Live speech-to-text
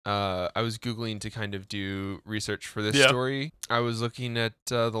I was Googling to kind of do research for this story. I was looking at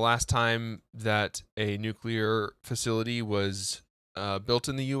the last time that a nuclear facility was built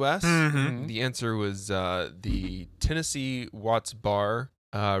in the U.S. Mm-hmm. The answer was the Tennessee Watts Bar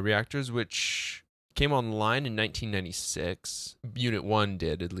reactors, which came online in 1996. Unit 1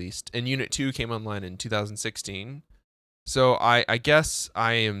 did, at least. And Unit 2 came online in 2016. So I guess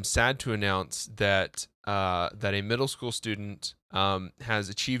I am sad to announce that that a middle school student has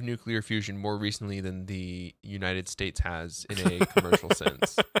achieved nuclear fusion more recently than the United States has in a commercial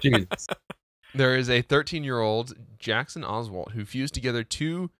sense. Jesus. There is a 13-year-old, Jackson Oswalt, who fused together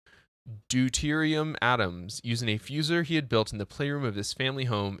 2 deuterium atoms using a fuser he had built in the playroom of his family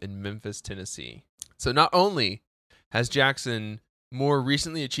home in Memphis, Tennessee. So not only has Jackson more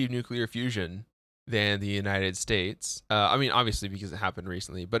recently achieved nuclear fusion than the United States, I mean, obviously because it happened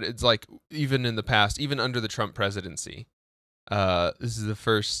recently, but it's like even in the past, even under the Trump presidency, this is the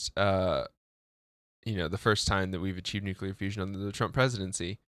first, the first time that we've achieved nuclear fusion under the Trump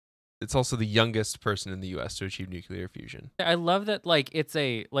presidency. It's also the youngest person in the U.S. to achieve nuclear fusion. I love that, it's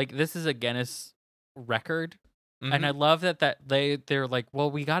this is a Guinness record, Mm-hmm. and I love that they're like, well,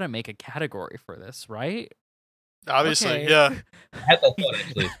 we got to make a category for this, right? Obviously, okay. yeah. I had that thought,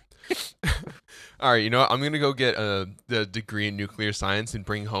 actually. All right, you know what? I'm going to go get the degree in nuclear science and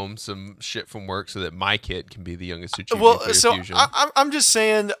bring home some shit from work so that my kid can be the youngest to achieve nuclear fusion. I'm just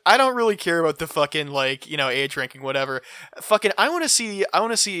saying, I don't really care about the fucking, age ranking, whatever. Fucking, I want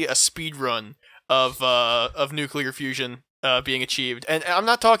to see a speed run of nuclear fusion being achieved. And I'm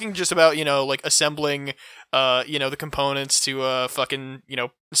not talking just about, assembling, the components to fucking,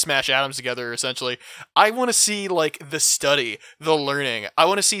 smash atoms together, essentially. I want to see, the study, the learning. I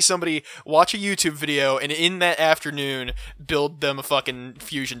want to see somebody watch a YouTube video and in that afternoon build them a fucking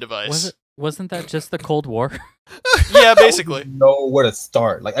fusion device. Wasn't that just the Cold War? Yeah, basically. I don't know where to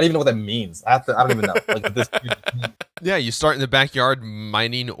start. I don't even know what that means. I don't even know. Yeah, you start in the backyard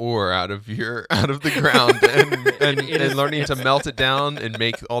mining ore out of the ground and learning to melt it down and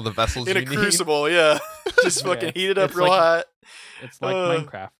make all the vessels in you a crucible. Yeah, just fucking heat it up real hot. It's like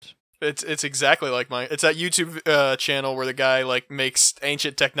Minecraft. It's exactly like It's that YouTube channel where the guy makes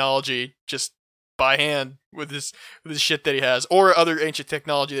ancient technology just by hand with this shit that he has, or other ancient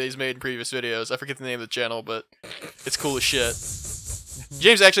technology that he's made in previous videos. I forget the name of the channel, but it's cool as shit.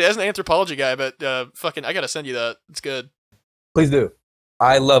 James, actually, as an anthropology guy, but fucking, I gotta send you that. It's good. Please do.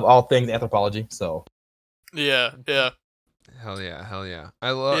 I love all things anthropology, so. Yeah. Hell yeah.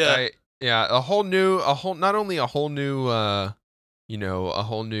 I love. A whole new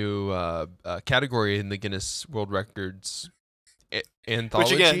category in the Guinness World Records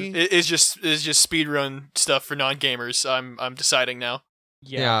anthology, which again is just speedrun stuff for non-gamers. I'm deciding now.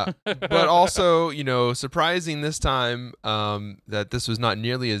 Yeah. But also, surprising this time that this was not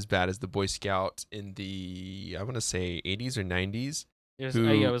nearly as bad as the Boy Scout in the, I want to say 80s or 90s.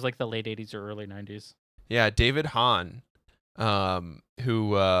 It was like the late 80s or early 90s. Yeah, David Hahn,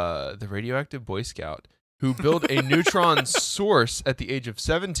 who the radioactive Boy Scout, who built a neutron source at the age of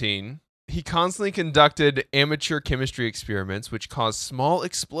 17. He constantly conducted amateur chemistry experiments which caused small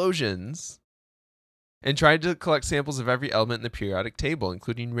explosions and tried to collect samples of every element in the periodic table,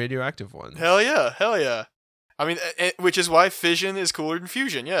 including radioactive ones. Hell yeah. I mean, which is why fission is cooler than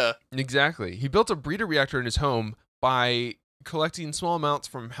fusion, yeah. Exactly. He built a breeder reactor in his home by collecting small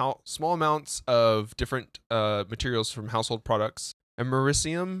amounts of different materials from household products,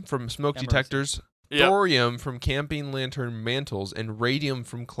 americium from smoke detectors, thorium from camping lantern mantles, and radium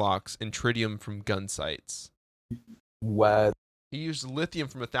from clocks, and tritium from gun sights. What? He used lithium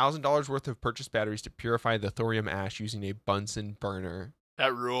from $1,000 worth of purchased batteries to purify the thorium ash using a Bunsen burner.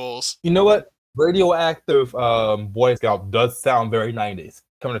 That rules. You know what? Radioactive Boy Scout does sound very 90s.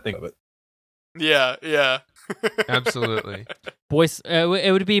 Come to think of it. Yeah. Absolutely.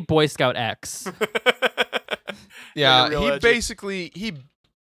 It would be Boy Scout X. Yeah,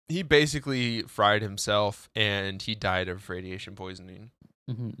 he basically fried himself and he died of radiation poisoning.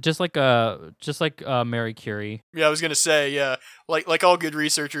 Mm-hmm. Just like Marie Curie. Yeah, I was gonna say, yeah, like all good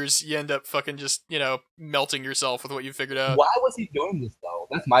researchers, you end up fucking just melting yourself with what you figured out. Why was he doing this though?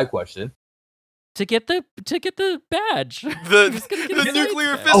 That's my question. To get the badge. The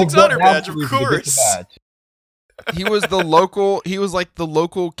nuclear physics honor badge, of course. He was the local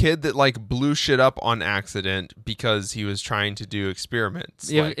kid that blew shit up on accident because he was trying to do experiments.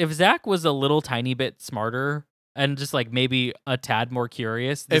 If Zach was a little tiny bit smarter and just maybe a tad more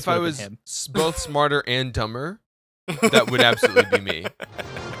curious, if I was both smarter and dumber, that would absolutely be me.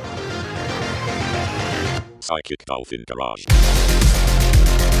 Psychic Dolphin Garage.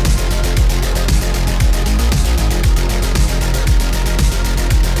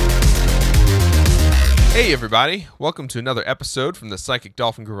 Hey everybody, welcome to another episode from the Psychic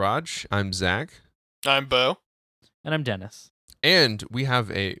Dolphin Garage. I'm Zach. I'm Bo. And I'm Dennis. And we have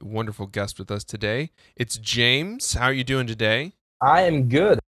a wonderful guest with us today. It's James. How are you doing today? I am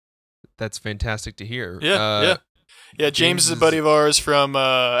good. That's fantastic to hear. Yeah. James is a buddy of ours from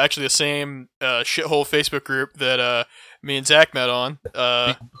actually the same shithole Facebook group that me and Zach met on.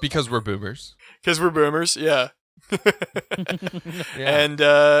 Because we're boomers. Because we're boomers, yeah. Yeah. And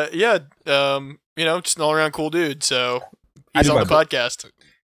just an all around cool dude. So he's on the podcast.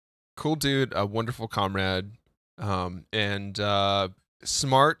 Cool dude, a wonderful comrade, and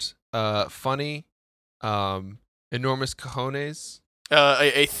smart, funny, enormous cojones.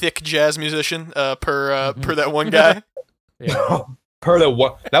 A thick jazz musician per that one guy. Yeah. Per that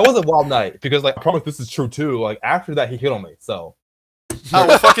one, that was a wild night because I promise this is true too. Like after that, he hit on me. So Oh,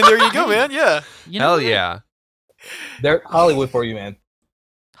 well, fucking there you go, man. Yeah. You know Hell what? yeah. they're Hollywood for you, man.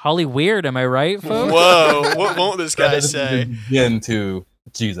 Holly weird, am I right, folks? Whoa, what won't this guy That doesn't say? begin to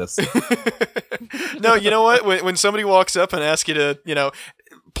Jesus. No, you know what? When somebody walks up and asks you to,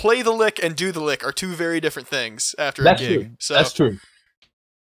 play the lick and do the lick are two very different things after That's a gig. true. So That's true.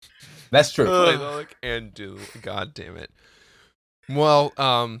 That's true. Play the lick and do. God damn it. Well,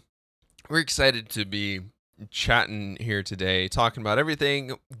 we're excited to be chatting here today, talking about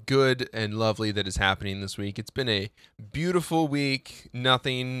everything good and lovely that is happening this week. It's been a beautiful week.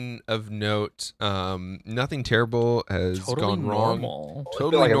 Nothing of note. Nothing terrible has Totally gone wrong. normal.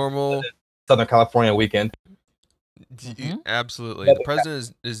 Totally like a- normal. Southern California weekend. Absolutely. Yeah, The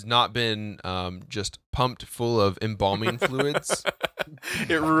president has not been just pumped full of embalming fluids.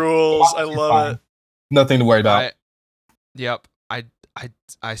 it rules. I love it. Nothing to worry about. Yep.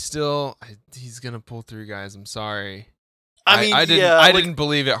 I still he's gonna pull through, guys. I'm sorry. I mean, I didn't yeah, I didn't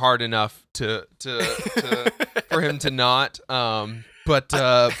believe it hard enough to for him to not. But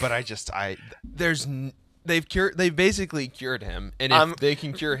they've basically cured him, and if they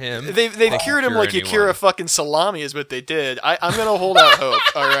can cure him, They've they can cured him cure like you cure a anyone. fucking salami is what they did. I'm gonna hold out hope.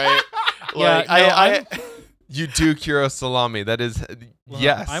 All right. Like, Yeah, You do cure a salami. That is Well,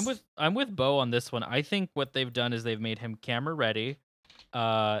 yes. I'm with Bo on this one. I think what they've done is they've made him camera ready.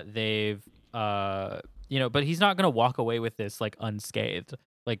 They've but he's not gonna walk away with this like unscathed.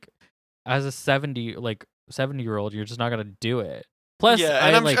 Like as a 70-year-old, you're just not gonna do it. Plus, yeah,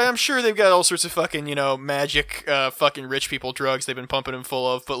 and I'm sure they've got all sorts of fucking magic fucking rich people drugs they've been pumping him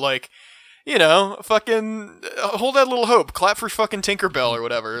full of, but fucking hold that little hope. Clap for fucking Tinkerbell or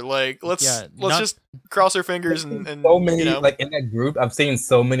whatever. Like let's just cross our fingers and so many like in that group. I've seen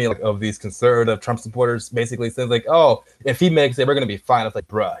so many of these conservative Trump supporters basically saying like, "Oh, if he makes it, we're gonna be fine." It's like,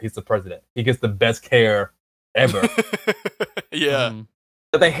 bruh, he's the president. He gets the best care ever. yeah. Mhm.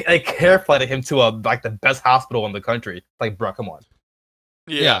 But they care flighted him to the best hospital in the country. Like, bruh, come on.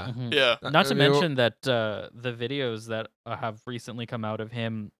 Yeah. Mhm. Yeah. Not to I mean, mention that the videos that have recently come out of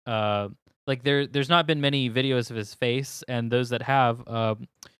him, there's not been many videos of his face, and those that have,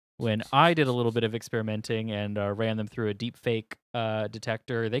 when I did a little bit of experimenting and ran them through a deep fake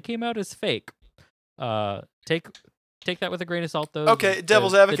detector, they came out as fake. Take that with a grain of salt, though. Okay,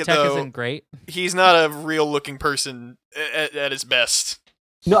 devil's advocate, the tech though. isn't great. He's not a real looking person at his best.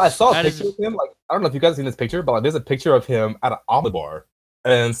 No, I saw a That picture is- of him. Like, I don't know if you guys have seen this picture, but there's a picture of him at an omelet bar.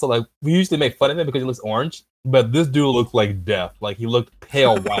 And so, we usually make fun of him because he looks orange, but this dude looked like death. Like, he looked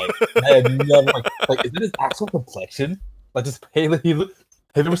pale white. I had never, is that his actual complexion? Like, just pale. Have you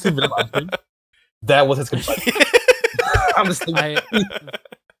ever seen Vanilla Ice Cream? That was his complexion. I'm just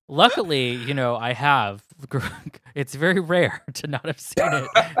Luckily, I have. It's very rare to not have seen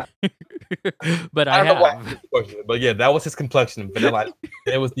it, but I don't know why I have. asked the question, but yeah, that was his complexion. Vanilla Ice Cream.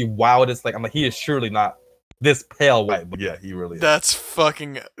 It was the wildest. I'm like, he is surely not this pale white, but yeah, he really is.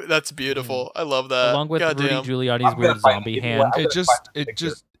 That's beautiful. I love that. Along with Rudy Goddamn. Giuliani's I'm gonna weird find zombie it. hand. I'm it gonna just find the it picture.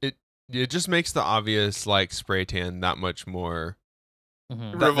 just it just makes the obvious spray tan that much more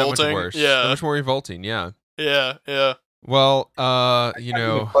Mhm. that much Revolting, worse. yeah. That much more revolting. Yeah. Yeah. Yeah. Well,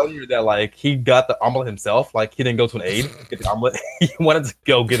 Even funnier that he got the omelet himself. Like, he didn't go to an aide to get the omelet. He wanted to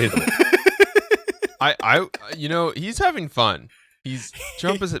go get his. he's having fun.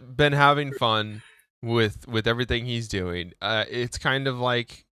 Trump has been having fun with everything he's doing. It's kind of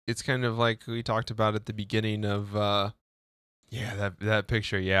like we talked about at the beginning of that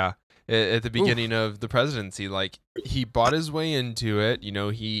picture. Yeah, at the beginning of the presidency, he bought his way into it.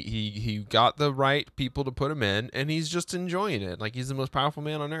 He got the right people to put him in, and he's just enjoying it. Like, he's the most powerful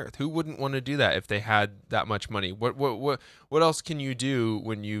man on earth. Who wouldn't want to do that if they had that much money? What else can you do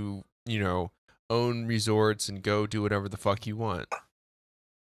when you own resorts and go do whatever the fuck you want?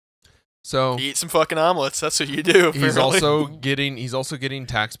 So Eat some fucking omelets. That's what you do. he's apparently. also getting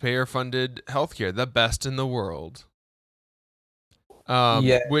taxpayer funded healthcare, the best in the world.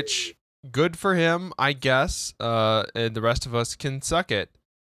 Yeah. Which good for him, I guess. And the rest of us can suck it.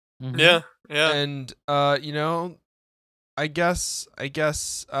 Mhm. Yeah, yeah. And you know, I guess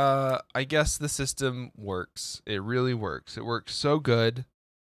the system works. It really works. It works so good.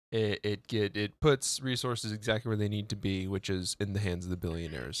 It puts resources exactly where they need to be, which is in the hands of the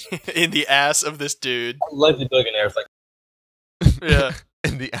billionaires. In the ass of this dude. Alleged billionaires, like Yeah.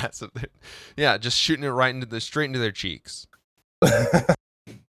 In the ass of it. Yeah, just shooting it straight into their cheeks.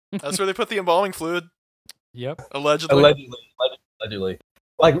 That's where they put the embalming fluid. Yep. Allegedly. allegedly,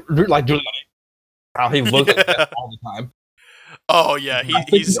 like Giuliani, how he looks like Yeah. that all the time. Oh yeah, I think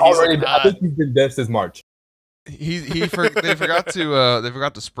he's already. looking I hot. think he's been dead since March. They forgot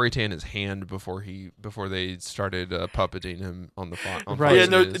to spray tan his hand before they started puppeting him on the on Right. Yeah, Fox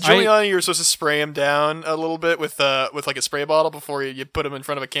no, News. Giuliani, you were supposed to spray him down a little bit with like a spray bottle before you put him in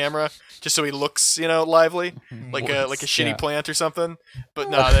front of a camera, just so he looks, lively, like a shitty Yeah. plant or something. But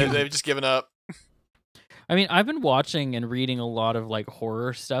no, they've just given up. I mean, I've been watching and reading a lot of like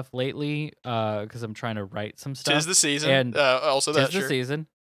horror stuff lately, because I'm trying to write some stuff. Tis the season. And Also, Tis that's the sure. season.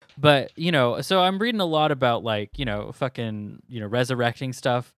 But, so I'm reading a lot about like, fucking, resurrecting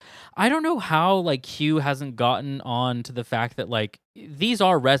stuff. I don't know how like Hugh hasn't gotten on to the fact that like these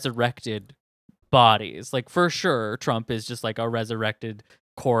are resurrected bodies. Like for sure Trump is just like a resurrected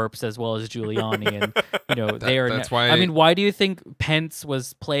corpse as well as Giuliani, and they are. That's why. I mean, why do you think Pence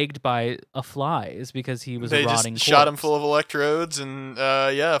was plagued by a fly? Is because he was They a rotting just shot him corpse. full of electrodes, and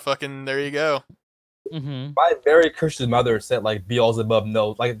fucking there you go. Mm-hmm. My very Christian mother said like Beelzebub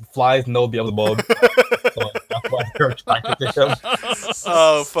knows, like flies know Beelzebub. So, that's why they're attracted to him.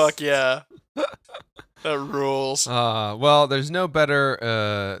 Oh fuck yeah, that rules. Well, there's no better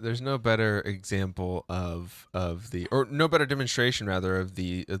example no better demonstration rather of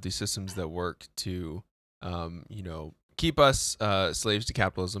the systems that work to keep us slaves to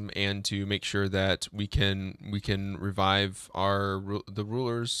capitalism and to make sure that we can revive our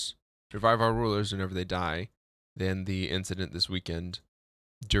rulers whenever they die, than the incident this weekend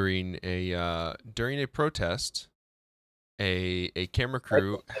during a protest. A camera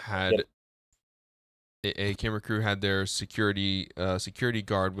crew had their security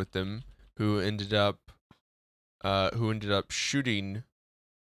guard with them, who ended up shooting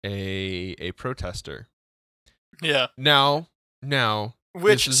a protester. Yeah, Now,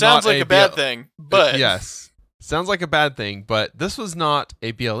 which this is sounds not like a a bad BL thing, but yes, sounds like a bad thing, but this was not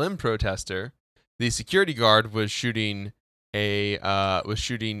a BLM protester. The security guard was shooting a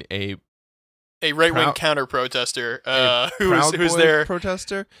a right-wing Proud- counter protester Proud who's Boy there.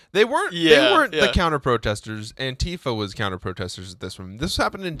 protester. They weren't Yeah, the yeah. counter protesters. Antifa was counter protesters at this one. This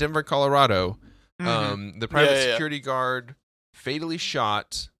happened in Denver, Colorado. Mhm. The private Yeah. security guard fatally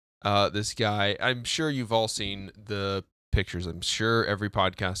shot this guy. I'm sure you've all seen the pictures. I'm sure every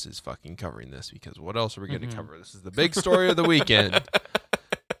podcast is fucking covering this, because what else are we going to Mhm. cover? This is the big story of the weekend.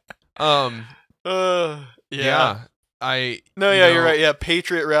 Yeah. No, You're right. Yeah,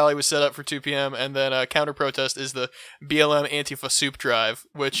 Patriot Rally was set up for 2 p.m. and then counter protest is the BLM Antifa Soup Drive,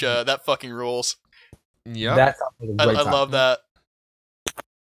 which that fucking rules. Yep. That sounds like a I great time. love that.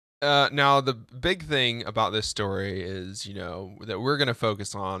 Now the big thing about this story is, that we're going to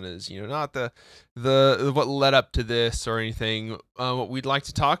focus on is, not the what led up to this or anything. What we'd like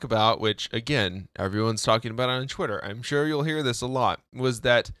to talk about, which again, everyone's talking about on Twitter, I'm sure you'll hear this a lot, was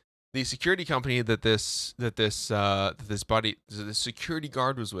that the security company that the security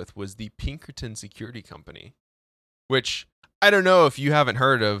guard was with was the Pinkerton Security Company, which I don't know if you haven't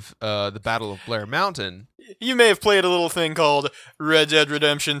heard of the Battle of Blair Mountain. You may have played a little thing called Red Dead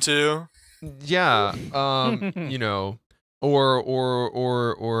Redemption 2. Yeah, or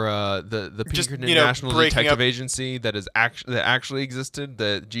the Just, Pinkerton National breaking Detective up- Agency that actually existed,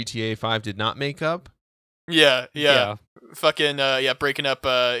 that GTA 5 did not make up. Yeah. Fucking breaking up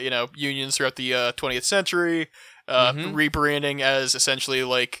unions throughout the 20th century, Mhm. rebranding as essentially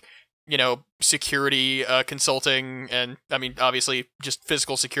like security consulting, and I mean obviously just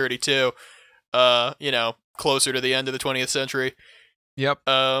physical security too. Closer to the end of the 20th century. Yep.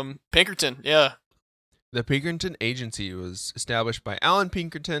 Pinkerton, yeah. The Pinkerton Agency was established by Alan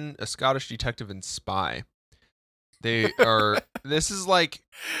Pinkerton, a Scottish detective and spy. They are. This is like.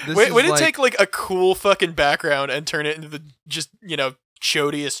 Way to take like a cool fucking background and turn it into the just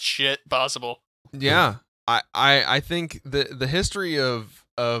chodiest shit possible. Yeah, I think the history of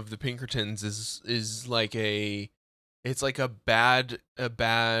the Pinkertons is like it's like a bad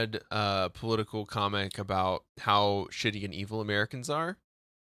political comic about how shitty and evil Americans are.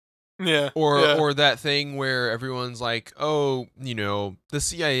 Yeah. Or that thing where everyone's like, oh, the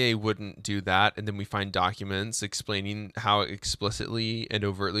CIA wouldn't do that, and then we find documents explaining how explicitly and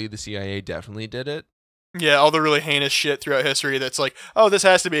overtly the CIA definitely did it. Yeah, all the really heinous shit throughout history that's like, oh, this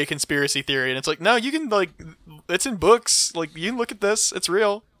has to be a conspiracy theory. And it's like, no, you can, like, it's in books. Like, you can look at this. It's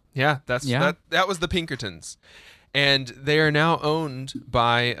real. Yeah, that was the Pinkertons. And they are now owned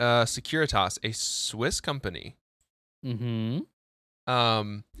by Securitas, a Swiss company. Mm-hmm.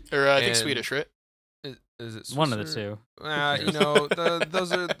 Or I think Swedish, right? Is it Swiss One of the two.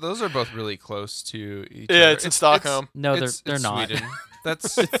 Those are both really close to each Yeah, other. it's in Stockholm. No, it's they're not. Sweden.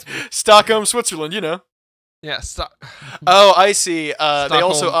 That's Stockholm, Switzerland, yeah. Oh, I see. They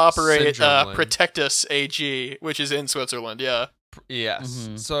also Stockholm operate Syndrome. Protectus AG, which is in Switzerland, yeah. Yes.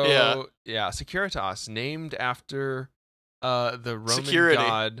 Mhm. So yeah, Securitas, named after the Roman Security.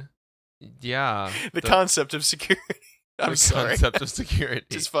 god. Yeah. The concept of security. I'm the sorry. concept of security.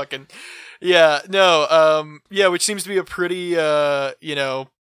 Just fucking. Yeah, no, which seems to be a pretty,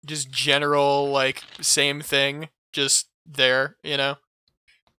 just general, like, same thing, just there,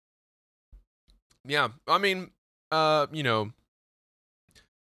 Yeah, I mean,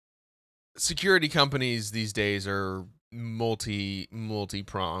 security companies these days are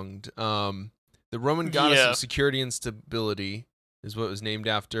multi-pronged. The Roman goddess Yeah. of security and stability is what it was named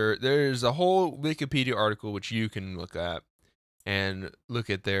after. There's a whole Wikipedia article which you can look at and look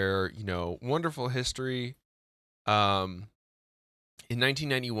at their, wonderful history. In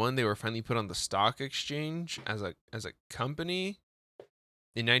 1991, they were finally put on the stock exchange as a company.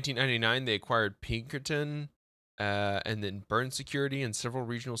 In 1999, they acquired Pinkerton, and then Burn Security and several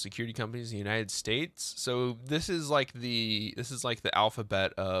regional security companies in the United States. So this is like the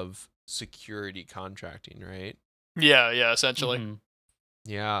alphabet of security contracting, right? Yeah, essentially. Mhm.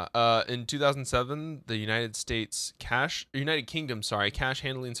 Yeah. In 2007, the United Kingdom, cash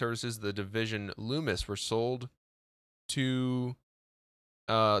handling services, the division Loomis, were sold to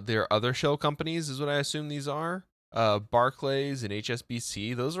their other shell companies, is what I assume these are. Barclays and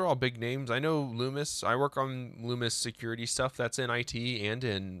HSBC. Those are all big names. I know Loomis. I work on Loomis security stuff. That's in IT and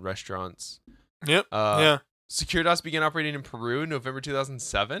in restaurants. Yep. Yeah. Securitas began operating in Peru in November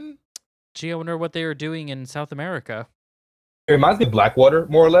 2007. Gee, I wonder what they are doing in South America. It reminds me of Blackwater,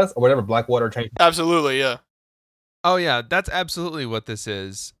 more or less, or whatever Blackwater changed. Absolutely, yeah. Oh yeah, that's absolutely what this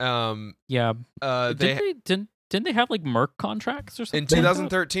is. Yeah. Didn't they have like Merck contracts or something? In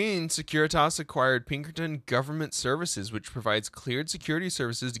 2013, Securitas acquired Pinkerton Government Services, which provides cleared security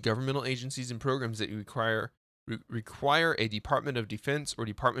services to governmental agencies and programs that require a Department of Defense or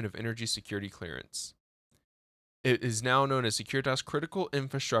Department of Energy security clearance. It is now known as Securitas Critical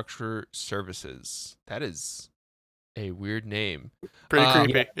Infrastructure Services. That is a weird name. Pretty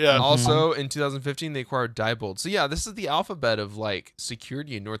creepy. Yeah. Also, in 2015, they acquired Diebold. So yeah, this is the alphabet of like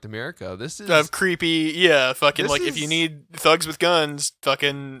security in North America. This is Of creepy, yeah, fucking, This like, if you is- need thugs with guns,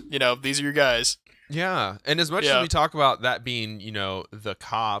 fucking, these are your guys. Yeah, and as much as we talk about that being, the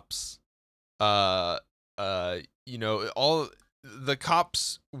cops, all the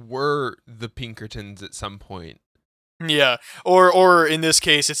cops were the Pinkertons at some point. Yeah. Or in this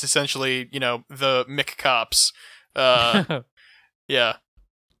case, it's essentially, the Mick cops. Yeah.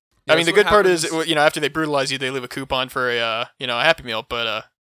 I mean, the good part is, after they brutalize you, they leave a coupon for a Happy Meal, but,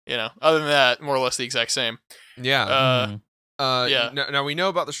 other than that, more or less the exact same. Yeah. Yeah. Now we know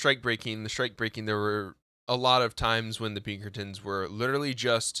about the strike breaking. The strike breaking, there were a lot of times when the Pinkertons were literally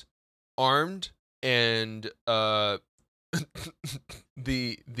just armed and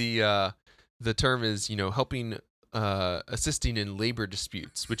the term is, helping assisting in labor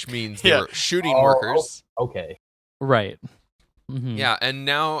disputes, which means they were shooting workers. Okay. Right. Mhm. Yeah, and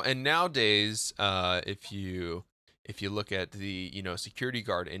nowadays, if you look at the security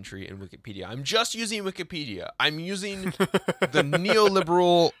guard entry in Wikipedia, I'm just using Wikipedia. I'm using the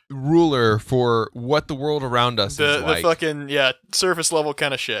neoliberal ruler for what the world around us is like. The fucking surface level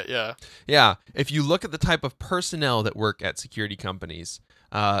kind of shit. Yeah. Yeah, if you look at the type of personnel that work at security companies,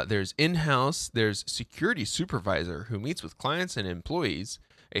 there's in-house, there's security supervisor who meets with clients and employees,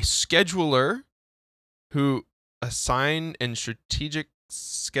 a scheduler who assign and strategic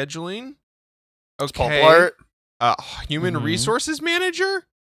scheduling. Okay. Human resources manager,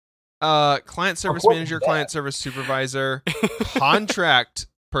 client service manager, client service supervisor, contract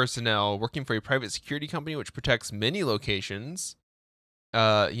personnel working for a private security company which protects many locations.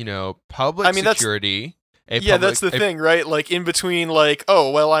 Public security. That's the thing, right? Like, in between, like, oh,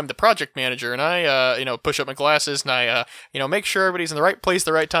 well, I'm the project manager, and I, push up my glasses, and I, make sure everybody's in the right place at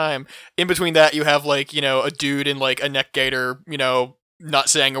the right time. In between that, you have, like, a dude in, like, a neck gaiter, not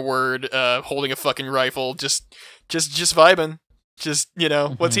saying a word, holding a fucking rifle, just vibing. Just,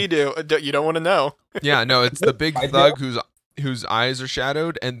 what's he do? You don't want to know. Yeah, no, it's the big I thug whose eyes are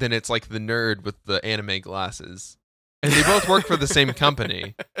shadowed, and then it's like the nerd with the anime glasses. And they both work for the same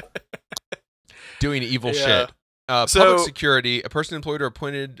company, doing evil Yeah. shit. So- Public security, a person employed or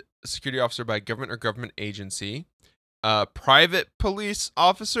appointed security officer by government or government agency. Private police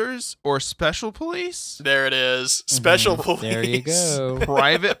officers or special police. There it is. Special police. There you go.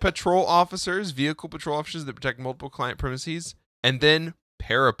 Private patrol officers, vehicle patrol officers that protect multiple client premises. And then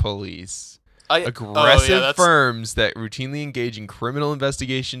parapolice. Aggressive that's, firms that routinely engage in criminal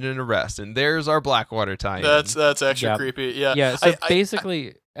investigation and arrest. And there's our Blackwater tie-in. That's actually Yeah. creepy. Yeah. Yeah, so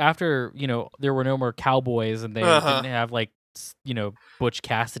basically, after, there were no more cowboys and they Uh-huh. didn't have, Butch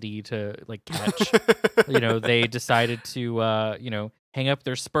Cassidy to, catch, they decided to, hang up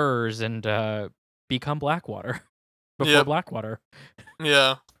their spurs and become Blackwater before Yep. Blackwater.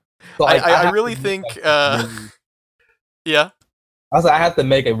 Yeah. So, like, I have really to think. make, like, really- Yeah. Also, I have to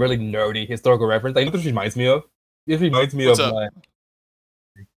make a really nerdy historical reference. Like, you know what this reminds me of? This reminds me What's of, up?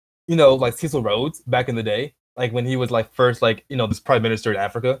 like Cecil Rhodes back in the day. Like, when he was, first, this prime minister in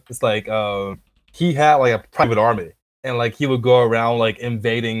Africa. It's like, he had, a private army. And, he would go around,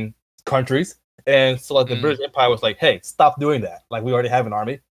 invading countries. And so, the British Empire was like, hey, stop doing that. Like, we already have an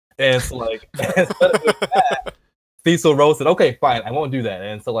army. And so, instead of doing that, Cecil Rhodes said, okay, fine, I won't do that.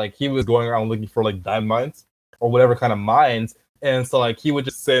 And so, he was going around looking for, diamond mines or whatever kind of mines. And so, he would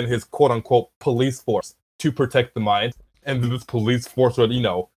just send his quote-unquote police force to protect the mines. And this police force would,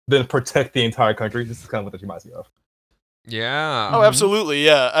 then protect the entire country. This is kind of what this reminds me of. Yeah. Oh, absolutely.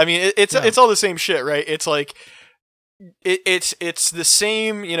 Yeah. I mean, it's all the same shit, right? It's like it's the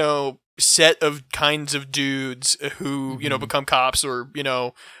same, set of kinds of dudes who, become cops or,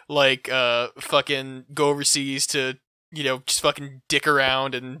 fucking go overseas to, just fucking dick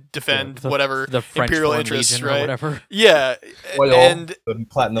around and defend whatever the French imperial Foreign interests, Legion right? or whatever. Yeah. Oil, And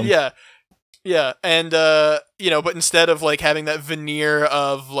platinum. yeah, and but instead of having that veneer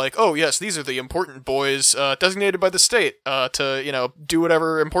of oh yes, these are the important boys designated by the state to do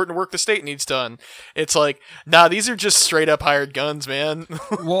whatever important work the state needs done, it's nah, these are just straight up hired guns, man.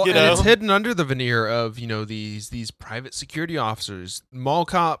 Well, and it's hidden under the veneer of these private security officers, mall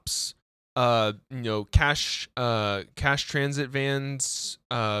cops, cash transit vans,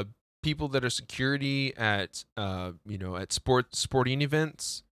 people that are security at at sporting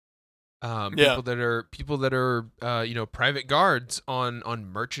events. People that are private guards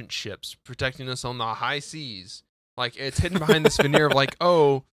on merchant ships protecting us on the high seas. It's hidden behind this veneer of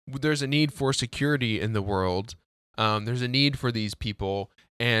oh, there's a need for security in the world. There's a need for these people,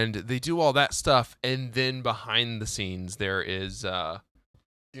 and they do all that stuff, and then behind the scenes there is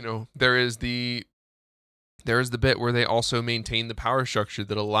there is the bit where they also maintain the power structure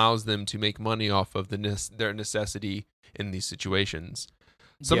that allows them to make money off of their necessity in these situations.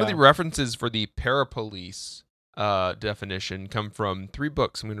 Some of the references for the parapolice definition come from 3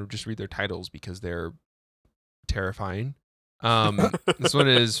 books. I'm going to just read their titles because they're terrifying. This one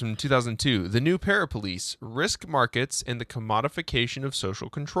is from 2002. The New Parapolice, Risk Markets and the Commodification of Social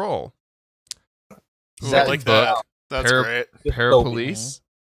Control. Ooh, I like that. That's great. Parapolice,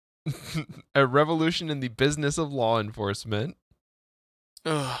 A Revolution in the Business of Law Enforcement.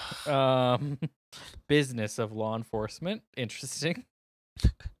 Business of law enforcement. Interesting.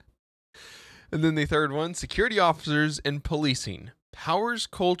 And then the third one, Security Officers and Policing, Powers,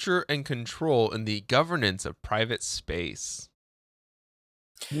 Culture, and Control in the Governance of Private Space.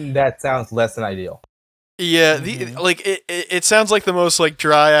 That sounds less than ideal. Yeah, it sounds like the most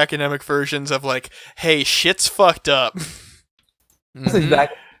dry academic versions of hey, shit's fucked up. That's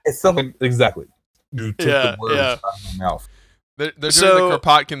exactly. It's something exactly. You took the words out of my mouth. They're doing the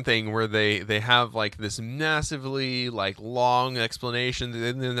Kropotkin thing where they have this massively long explanation,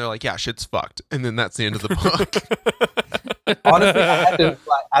 and then they're like, yeah, shit's fucked, and then that's the end of the book. Honestly,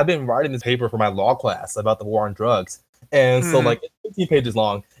 I've been writing this paper for my law class about the war on drugs, and so it's 15 pages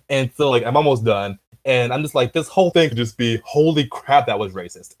long, and so I'm almost done, and I'm just this whole thing could just be, holy crap, that was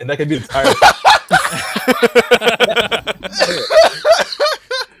racist, and that could be the entire.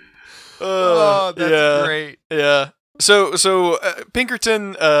 Oh, that's great. Yeah. So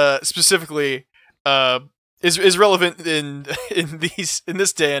Pinkerton specifically is relevant in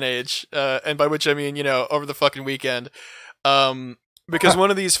this day and age, and by which I mean over the fucking weekend, because one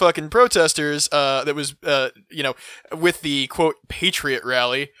of these fucking protesters that was with the quote Patriot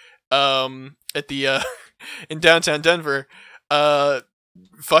rally at the in downtown Denver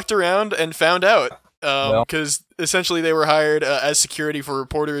fucked around and found out because essentially they were hired as security for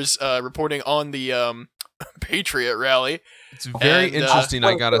reporters reporting on the Patriot rally. It's very interesting,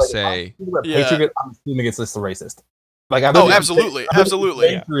 I gotta say. Patriot, I'm assuming it's just a racist. Like, absolutely.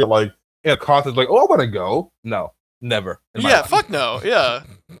 Like in a concert, like, oh, I want to go. No, never. in my Yeah, life. fuck no. Yeah.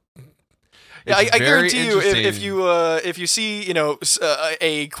 Yeah, It's I very guarantee you, interesting. if you see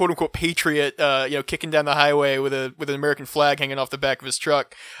a quote unquote patriot kicking down the highway with an American flag hanging off the back of his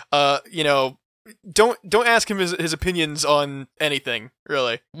truck, don't ask him his opinions on anything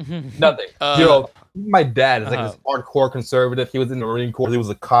really. Nothing. My dad is like this hardcore conservative. He was in the Marine Corps. He was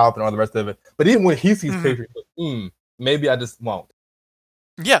a cop and all the rest of it. But even when he sees pictures, he's like, maybe I just won't.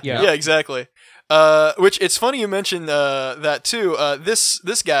 Yeah, exactly. Which it's funny you mentioned that too.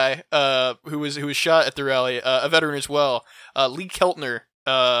 This guy who was shot at the rally, a veteran as well, Lee Keltner,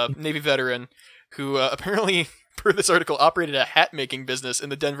 Navy veteran, who apparently, per this article, operated a hat making business in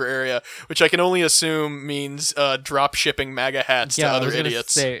the Denver area, which I can only assume means drop shipping MAGA hats to other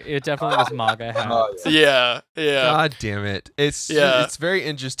idiots. Say, it definitely was MAGA hats. Yeah. God damn it! It's very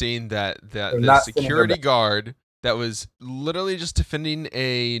interesting that the security guard that was literally just defending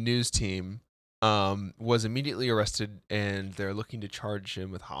a news team was immediately arrested, and they're looking to charge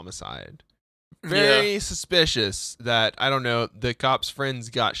him with homicide. Very suspicious that, I don't know, the cop's friends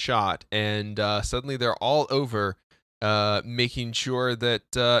got shot, and suddenly they're all over making sure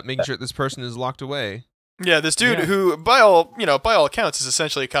that this person is locked away. Yeah, this dude who, by all accounts, is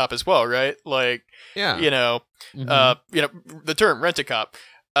essentially a cop as well, right? Like, the term rent-a-cop.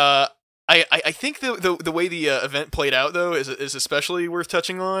 I think the way the event played out though is especially worth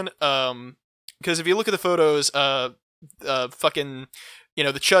touching on. Because if you look at the photos, fucking,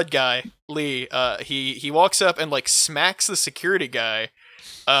 the Chud guy Lee, he walks up and like smacks the security guy,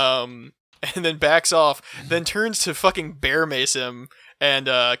 and then backs off, then turns to fucking bear mace him and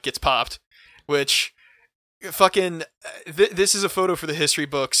gets popped. Which, fucking, this is a photo for the history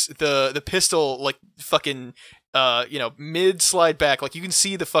books. The pistol like fucking. Mid slide back, like you can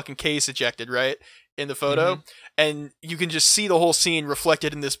see the fucking case ejected right in the photo, and you can just see the whole scene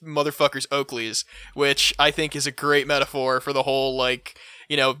reflected in this motherfucker's Oakleys, which I think is a great metaphor for the whole like,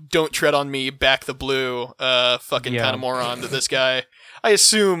 don't tread on me, back the blue, fucking kind of moron that this guy, I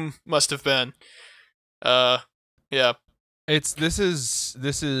assume, must have been. It's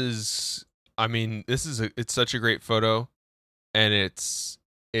such a great photo, and it's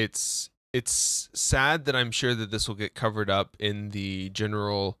sad that I'm sure that this will get covered up in the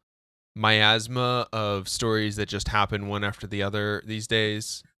general miasma of stories that just happen one after the other these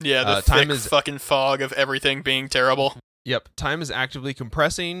days. Yeah, the thick fucking fog of everything being terrible. Yep, time is actively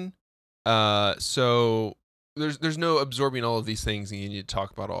compressing, so there's no absorbing all of these things, and you need to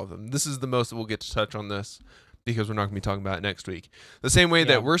talk about all of them. This is the most that we'll get to touch on this, because we're not going to be talking about it next week. The same way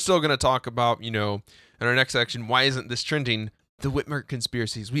that we're still going to talk about, in our next section, why isn't this trending? The Whitmer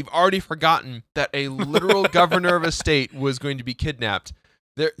conspiracies. We've already forgotten that a literal governor of a state was going to be kidnapped.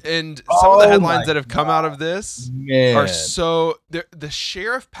 And some of the headlines that have come out of this are so... The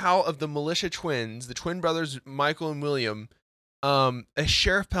sheriff pal of the militia twins, the twin brothers Michael and William, a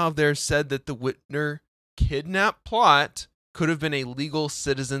sheriff pal of theirs said that the Whitmer kidnap plot could have been a legal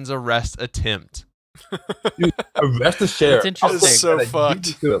citizen's arrest attempt. Dude, arrest the sheriff. It's interesting. That's so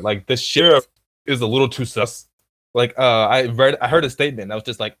fucked. Like, the sheriff is a little too sus. Like, I heard a statement that was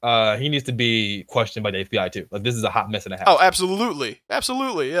just like, he needs to be questioned by the FBI too. Like, this is a hot mess and a half. Oh, absolutely,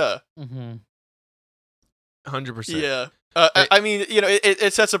 yeah. 100%. Yeah. I mean,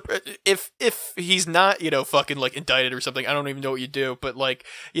 it sets up, if he's not, fucking like indicted or something, I don't even know what you do, but like,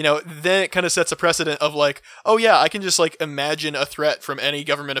 then it kind of sets a precedent of like, oh yeah, I can just like imagine a threat from any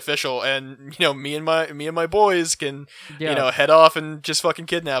government official, and me and my boys can, head off and just fucking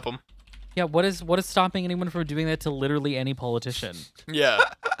kidnap him. Yeah, what is stopping anyone from doing that to literally any politician? Yeah.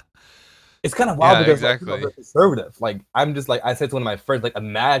 It's kind of wild because exactly. Like, they're conservative. Like, I'm just like, I said to one of my friends, like,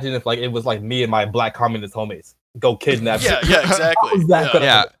 imagine if like it was like me and my black communist homies go kidnap. Yeah, exactly.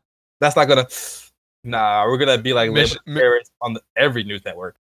 That's not gonna. Nah, we're gonna be like terrorists on every news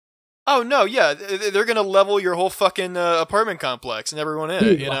network. Oh no, yeah, they're gonna level your whole fucking apartment complex and everyone in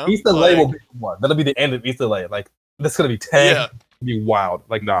it. East LA will be one. That'll be the end of East LA. Like, that's gonna be 10. Yeah. It'll be wild.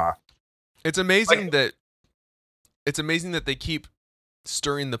 Like, nah. It's amazing that they keep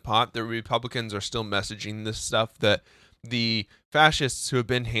stirring the pot. The Republicans are still messaging this stuff, that the fascists who have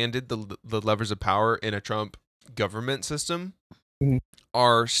been handed the levers of power in a Trump government system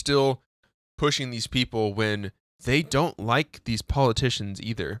are still pushing these people when they don't like these politicians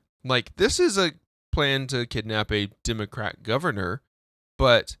either. Like, this is a plan to kidnap a Democrat governor,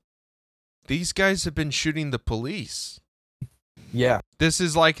 but these guys have been shooting the police. Yeah. This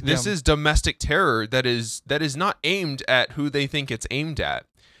is domestic terror that is not aimed at who they think it's aimed at.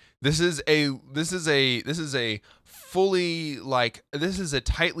 This is a fully like this is a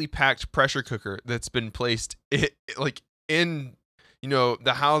tightly packed pressure cooker that's been placed like in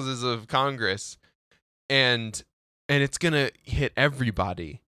the houses of Congress, and it's gonna hit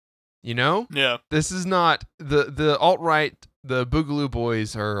everybody. Yeah. This is not the alt-right. The Boogaloo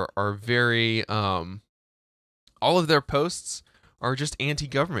Boys are very all of their posts are just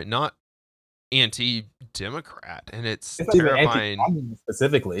anti-government, not anti-democrat, and it's It's not even terrifying. anti-communist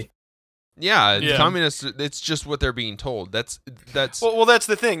specifically. Yeah, Yeah. communists. It's just what they're being told. That's Well, that's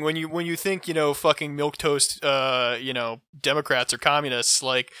the thing. When you think fucking milquetoast, Democrats or communists,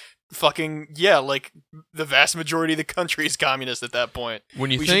 like fucking yeah, like the vast majority of the country is communist at that point.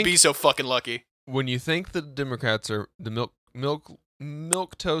 when you We think should be so fucking lucky. when you think the Democrats are the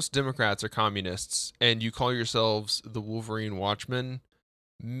milk toast Democrats are communists, and you call yourselves the Wolverine Watchmen,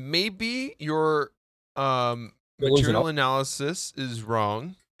 maybe your material Delusional. analysis is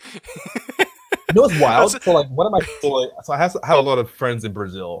wrong. You know what's wild? That's- So like one of my so I have a lot of friends in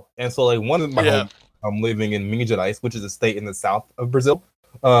Brazil, and so like one of my Yeah. I'm living in Minas Gerais, which is a state in the south of Brazil.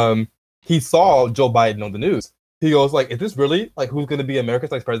 He saw Joe Biden on the news. He goes like, "Is this really like who's going to be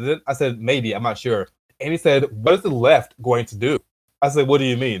America's next president?" I said, "Maybe, I'm not sure." And he said, "What is the left going to do?" I said, "What do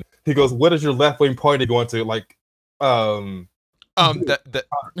you mean?" He goes, "What is your left wing party going to like?"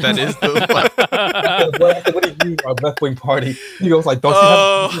 That is the left. I said, "What do you mean, our left wing party?" He goes like, "Don't you have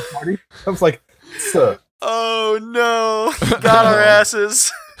a left-wing party?" I was like, "Sir." Oh no, he got our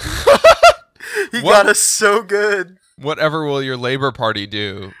asses. He What? got us so good. Whatever will your Labor Party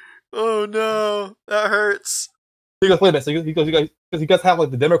do? Oh no, that hurts. He goes, wait a minute. So he goes, you guys have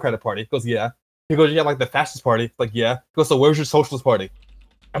like the Democratic Party. He goes, yeah. He goes, you have like the fascist party. It's like, yeah. He goes, so where's your socialist party?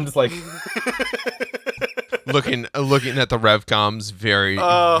 I'm just like, looking at the Revcoms very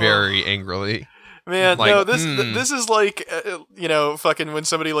Oh. very angrily. Man, Like, no, this is like, fucking when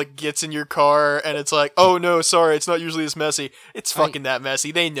somebody like gets in your car and it's like, oh no, sorry, it's not usually this messy. It's fucking that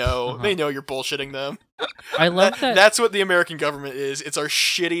messy. They know. They know you're bullshitting them. I love that. That's what the American government is. It's our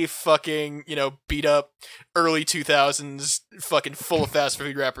shitty fucking, beat up early 2000s fucking full of fast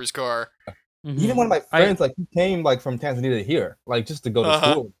food rappers car. Mhm. even one of my friends, like he came like from Tanzania to here, like just to go to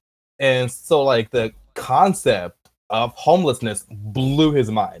school. And so like the concept of homelessness blew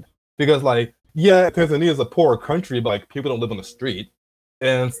his mind. Because like, yeah, Tanzania is a poor country, but like people don't live on the street.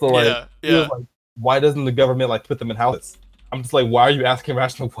 And so like, Yeah, he was yeah. like, why doesn't the government like put them in houses? I'm just like, why are you asking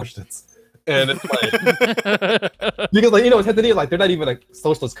rational questions? And it's like, because like, in Tanzania, like they're not even a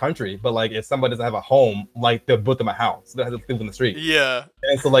socialist country, but like if somebody doesn't have a home, like they'll put them a house. They have to live in the street. Yeah.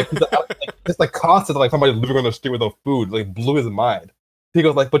 And so like, he's like it's like constant like somebody living on the street with no food, like blew his mind. He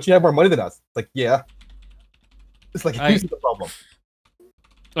goes like, but you have more money than us. It's like, yeah. It's like here's the problem.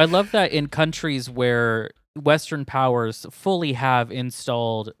 I love that in countries where Western powers fully have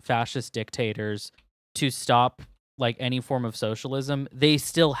installed fascist dictators to stop like any form of socialism, they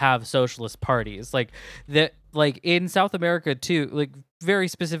still have socialist parties. Like that, like in South America too, like very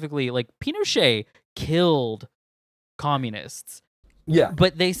specifically, like Pinochet killed communists, Yeah.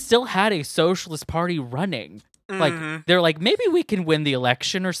 but they still had a socialist party running. Like Mhm. they're like, maybe we can win the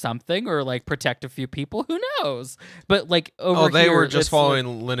election or something, or like protect a few people. Who knows? But like over They here, were just it's like-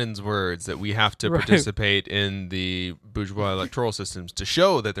 following Lenin's words that we have to Right. participate in the bourgeois electoral systems to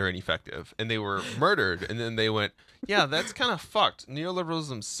show that they're ineffective, and they were murdered. And then they went, "Yeah, that's kind of fucked.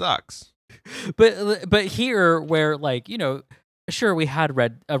 Neoliberalism sucks." but here where like sure we had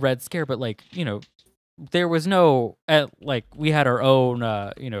a red scare, but like there was no like we had our own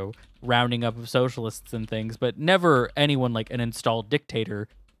rounding up of socialists and things, but never anyone like an installed dictator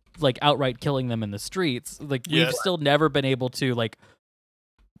like outright killing them in the streets. Like Yeah. we've still never been able to like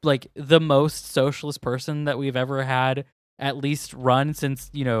the most socialist person that we've ever had at least run since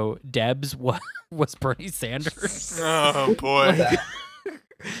Debs was Bernie Sanders. Oh boy. Like,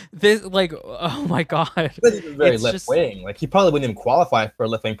 this like oh my god, He's not even very It's left just- wing. Like he probably wouldn't even qualify for a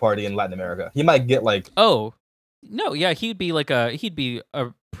left wing party in Latin America. He might get like oh no, yeah, he'd be a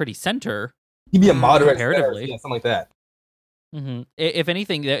pretty center. he'd be a moderate Comparatively. center, yeah, something like that. If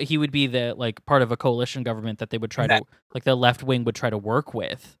anything, that he would be the like part of a coalition government that they would try to like the left wing would try to work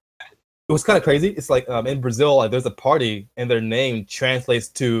with. It was kind of crazy. It's like in Brazil, like there's a party and their name translates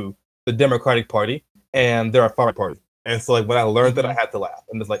to the Democratic Party, and they're a far right party. And so like when I learned that, I had to laugh.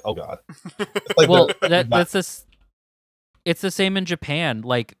 I'm just like, oh god. It's like Well, they're not- that's this. It's the same in Japan.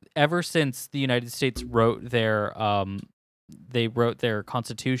 Like ever since the United States wrote their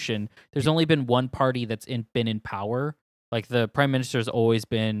constitution, there's only been one party that's been in power. Like the prime minister's always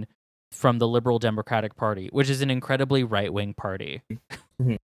been from the Liberal Democratic Party, which is an incredibly right wing party.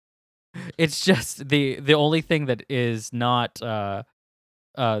 Mhm. It's just the only thing that is not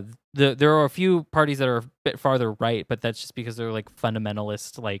there are a few parties that are a bit farther right, but that's just because they're like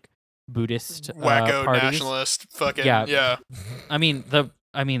fundamentalist, like Buddhist Wacko parties. nationalist, fucking Yeah. yeah. I mean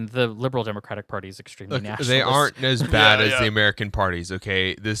the Liberal Democratic Party is extremely Look, nationalist. they aren't as bad Yeah, as yeah. the American parties.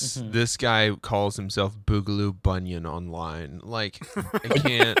 Okay, this Mhm. this guy calls himself Boogaloo Bunyan online. Like, I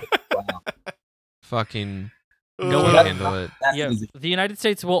can't Wow. fucking No can't one- handle it. That's Yeah, easy. the United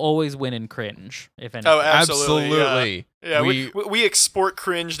States will always win in cringe, if anything. Oh, absolutely. Absolutely. Yeah, we export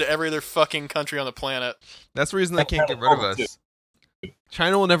cringe to every other fucking country on the planet. That's the reason they can't get rid of us.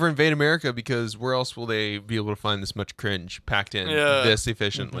 China will never invade America because where else will they be able to find this much cringe packed in Yeah. this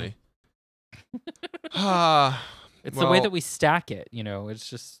efficiently? Ah, It's the way well, that we stack it, you know. It's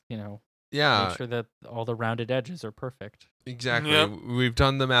just, you know, yeah, make sure that all the rounded edges are perfect. exactly. Yep. We've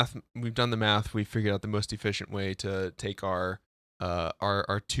done the math. We figured out the most efficient way to take our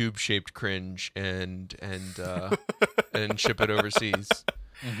tube-shaped cringe and and ship it overseas.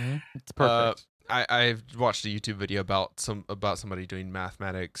 It's perfect. I've watched a YouTube video about somebody doing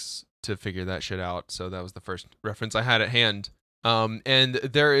mathematics to figure that shit out. So that was the first reference I had at hand. And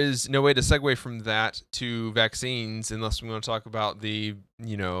there is no way to segue from that to vaccines unless we want to talk about the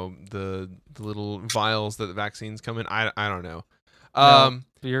little vials that the vaccines come in. I don't know.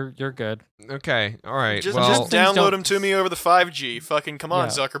 You're good. Okay. All right. Just well, things download don't- them to me over the 5G. Fucking come on,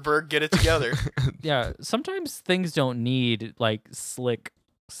 Yeah. Zuckerberg, get it together. Yeah, sometimes things don't need like slick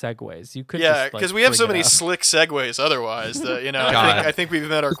segues. You could Yeah, just, like, because we have so bring it many up. slick segues. Otherwise, I God. think we've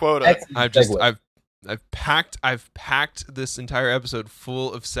met our quota. Excellent segue. I've packed this entire episode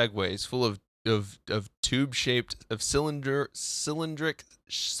full of segues, full of tube-shaped, of cylindric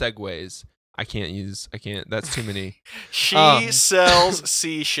segues. I can't. That's too many. She sells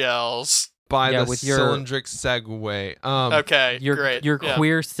seashells. By Yeah, the with your- cylindric segue. Okay, Your great. your yeah.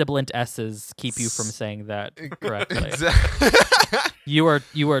 queer sibilant S's keep you from saying that correctly. Exactly. You are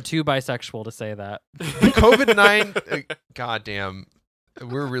too bisexual to say that. COVID-19. Goddamn,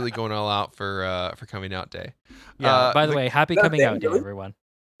 we're really going all out for coming out day. Yeah. By the way, happy that a coming thing, out day, really? everyone.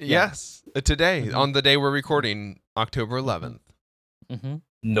 Yes, today Mhm. on the day we're recording, October 11th. Mm-hmm.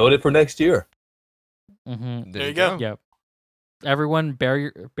 Noted for next year. Mm-hmm. There you go. Yep. Everyone,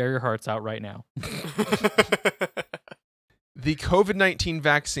 bear your hearts out right now. The COVID-19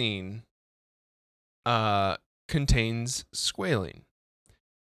 vaccine contains squalene.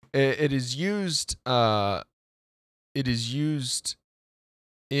 It is used. It is used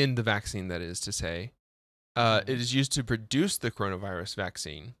in the vaccine. That is to say, it is used to produce the coronavirus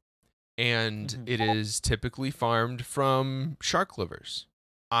vaccine, and Mhm. it is typically farmed from shark livers.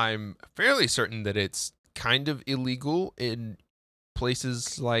 I'm fairly certain that it's kind of illegal in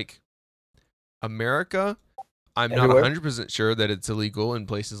places like America. I'm not Everywhere? 100% sure that it's illegal in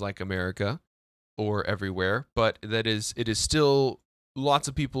places like America or everywhere, but it is still, lots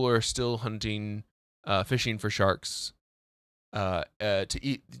of people are still hunting, fishing for sharks to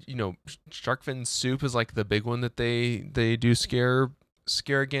eat. Shark fin soup is like the big one that they do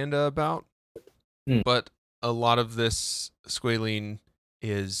scaraganda about. Hmm. But a lot of this squalene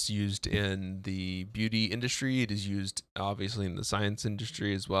is used in the beauty industry. It is used obviously in the science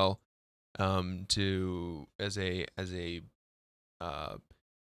industry as well, as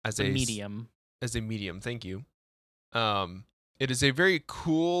a Medium. as a medium. Thank you. It is a very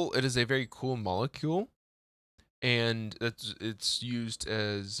cool molecule, and it's used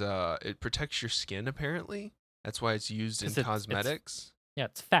as it protects your skin. Apparently, that's why it's used in 'Cause it's cosmetics. Yeah,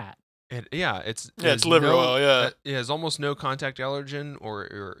 it's fat. It's it's liver oil, yeah. It has almost no contact allergen or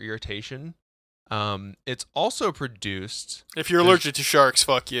irritation. It's also produced. If you're allergic to sharks,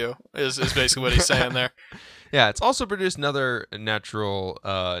 fuck you. Is basically what he's saying there. Yeah, it's also produced in other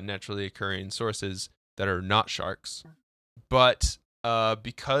naturally occurring sources that are not sharks, but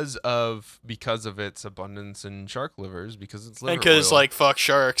because of its abundance in shark livers, because it's liver And because oil, fuck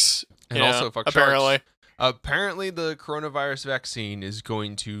sharks. and yeah, also fuck apparently. sharks. Apparently, the coronavirus vaccine is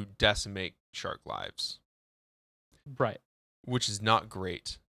going to decimate shark lives, Right. which is not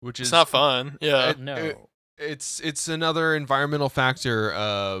great. It's not fun. Yeah. No. It's another environmental factor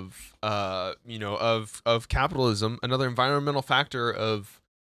of of capitalism, another environmental factor of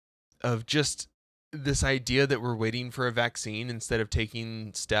just this idea that we're waiting for a vaccine instead of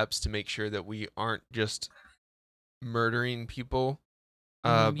taking steps to make sure that we aren't just murdering people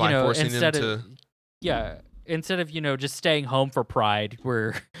by forcing them to. Instead of just staying home for Pride,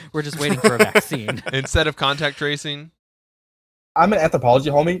 we're just waiting for a vaccine. Instead of contact tracing. I'm an anthropology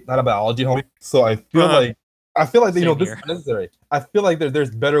homie, not a biology homie. So I feel Uh-huh. like Same this here. is necessary. I feel like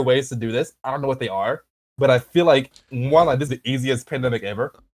there's better ways to do this. I don't know what they are, but I feel like this is the easiest pandemic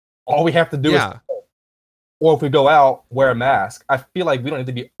ever. All we have to do Yeah. is or if we go out, wear a mask. I feel like we don't need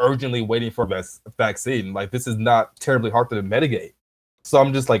to be urgently waiting for a vaccine. Like, this is not terribly hard to mitigate. So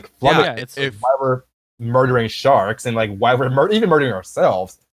I'm just like, it's why we're murdering sharks and like why we're even murdering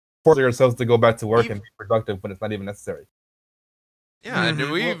ourselves, forcing ourselves to go back to work and be productive when it's not even necessary. Yeah,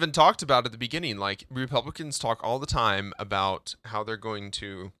 and we even talked about at the beginning, like, Republicans talk all the time about how they're going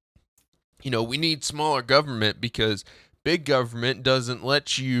to, we need smaller government because big government doesn't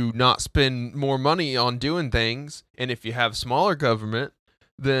let you not spend more money on doing things. And if you have smaller government,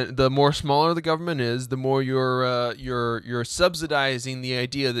 then the more smaller the government is, the more you're subsidizing the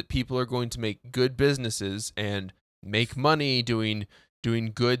idea that people are going to make good businesses and make money doing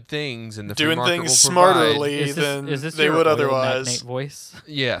good things and the free doing market things will provide. smarterly than they would otherwise. Magnate voice?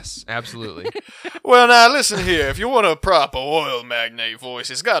 Yes, absolutely. Well, now listen here. If you want a proper oil magnate voice,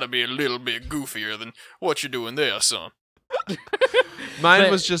 it's got to be a little bit goofier than what you're doing there, son. Mine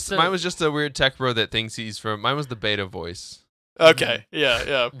was just a weird tech bro that thinks he's from. Mine was the beta voice. Okay. Yeah.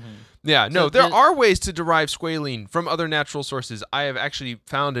 Mm-hmm. Yeah, no, So there are ways to derive squalene from other natural sources. I have actually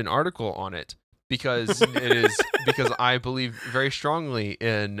found an article on it because because I believe very strongly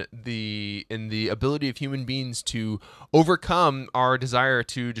in the ability of human beings to overcome our desire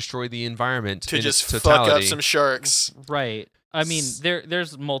to destroy the environment To in just its fuck totality. up some sharks. Right. I mean,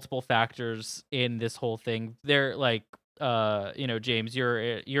 there's multiple factors in this whole thing. They're like, James,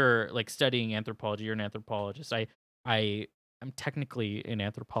 you're like studying anthropology. You're an anthropologist. I'm technically an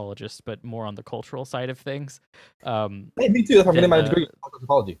anthropologist, but more on the cultural side of things. Hey, me too. That's how I'm getting my then, degree in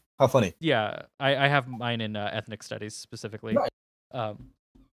anthropology. How funny. Yeah, I have mine in ethnic studies specifically. Right.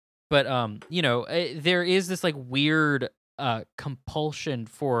 There is this like weird compulsion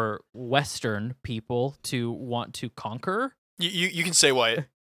for Western people to want to conquer. You can say Wyatt.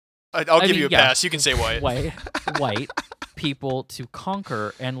 I'll give you a pass. You can say Wyatt. White people to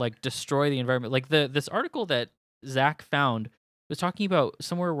conquer and like destroy the environment. Like this article that Zach found was talking about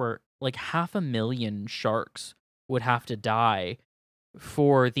somewhere where like 500,000 sharks would have to die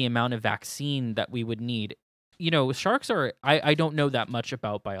for the amount of vaccine that we would need. Sharks are, I don't know that much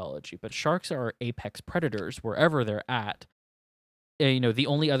about biology, but sharks are apex predators wherever they're at. The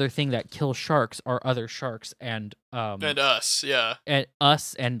only other thing that kills sharks are other sharks and us, yeah. And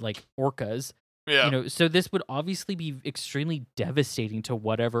us and like orcas. Yeah. So this would obviously be extremely devastating to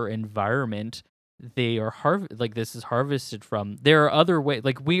whatever environment they are this is harvested from. There are other ways,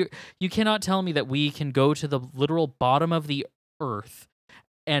 like you cannot tell me that we can go to the literal bottom of the earth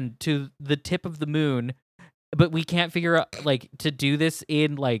and to the tip of the moon, but we can't figure out like to do this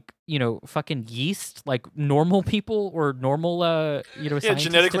in like fucking yeast, like normal people or normal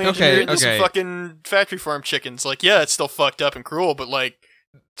genetically engineered into some fucking factory farm chickens. Like, yeah, it's still fucked up and cruel, but like,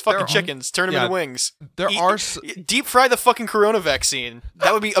 it's fucking chickens. Turn them into wings. Deep fry the fucking corona vaccine.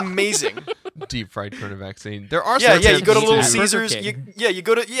 That would be amazing. Deep fried corona vaccine. There are you go to Little at Caesars.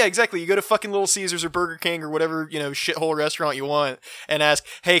 Burger Exactly. You go to fucking Little Caesars or Burger King or whatever shithole restaurant you want and ask,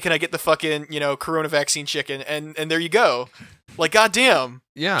 hey, can I get the fucking corona vaccine chicken? And there you go. Like, goddamn.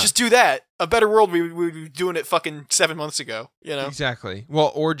 Yeah. Just do that. A better world we would be doing it fucking 7 months ago. Exactly.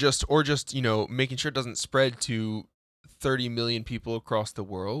 Well, or just making sure it doesn't spread to 30 million people across the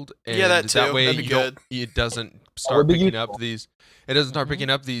world. And that too. That way That'd be good. It doesn't start picking up these. It doesn't start picking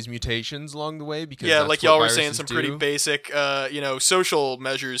up these mutations along the way because that's like what y'all were saying, some viruses pretty do. basic, social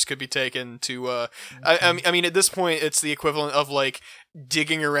measures could be taken to. I mean, at this point, it's the equivalent of like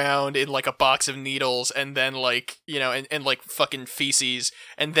digging around in like a box of needles and then like and like fucking feces,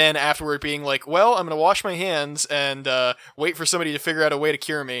 and then afterward being like, well, I'm gonna wash my hands and wait for somebody to figure out a way to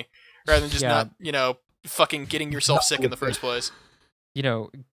cure me, rather than just not fucking getting yourself sick in the first place.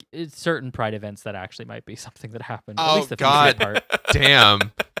 It's certain pride events that actually might be something that happened. Oh, at least the God. part. Damn.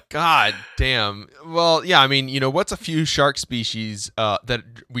 God damn. Well, yeah, I mean, what's a few shark species that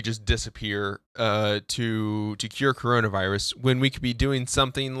we just disappear to cure coronavirus when we could be doing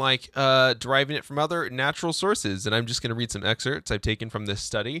something like deriving it from other natural sources? And I'm just going to read some excerpts I've taken from this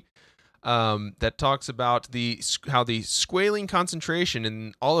study that talks about how the squalene concentration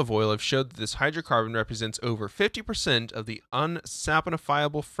in olive oil have showed that this hydrocarbon represents over 50% of the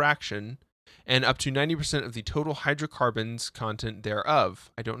unsaponifiable fraction and up to 90% of the total hydrocarbons content thereof.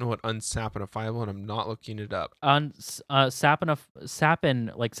 I don't know what unsaponifiable, and I'm not looking it up. Sapin,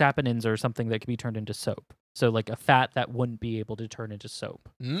 like saponins or something that can be turned into soap. So like a fat that wouldn't be able to turn into soap.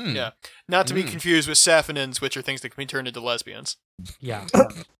 Yeah. Not to be confused with saponins, which are things that can be turned into lesbians. Yeah.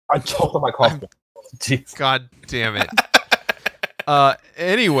 I choked on my coffee. Jeez. God damn it.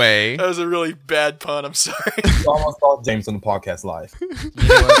 Anyway. That was a really bad pun. I'm sorry. You almost saw James on the podcast live.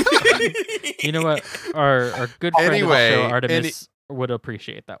 You know what? Our good friend of the show, Artemis, would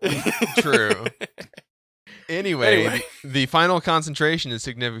appreciate that one. True. Anyway, the final concentration is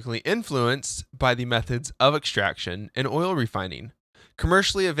significantly influenced by the methods of extraction and oil refining.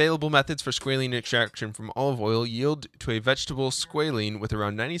 Commercially available methods for squalene extraction from olive oil yield to a vegetable squalene with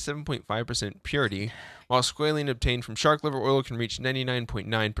around 97.5% purity, while squalene obtained from shark liver oil can reach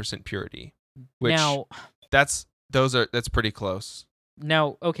 99.9% purity. Which Now, that's pretty close.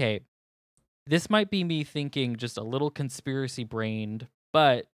 Now, okay, this might be me thinking just a little conspiracy brained,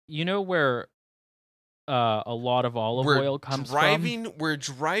 but you know where a lot of olive oil comes from? We're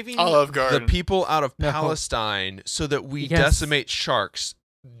driving Olive the Garden. people out of No. Palestine so that we Yes. decimate sharks.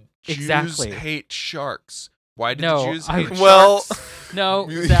 Exactly. Jews hate sharks. Why do No, the Jews I- hate Well- sharks? No,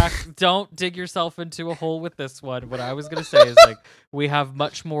 Zach, don't dig yourself into a hole with this one. What I was gonna say is like we have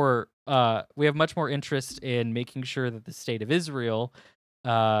much more interest in making sure that the state of Israel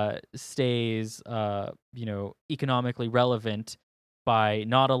stays economically relevant by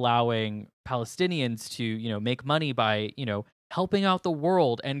not allowing Palestinians to make money by helping out the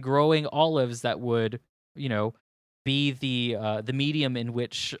world and growing olives that would be the medium in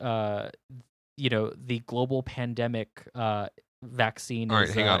which the global pandemic vaccine All right,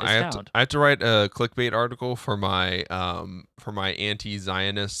 is, hang on. is I found. have to write a clickbait article for my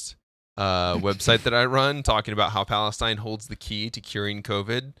anti-Zionist website that I run, talking about how Palestine holds the key to curing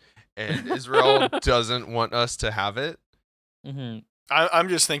COVID, and Israel doesn't want us to have it. Hmm. I'm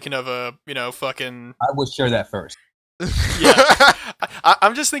just thinking of a fucking I would share that first. yeah.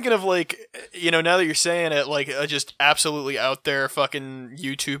 I'm just thinking of like now that you're saying it, like a just absolutely out there fucking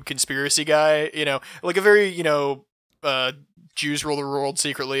YouTube conspiracy guy, like a very Jews rule the world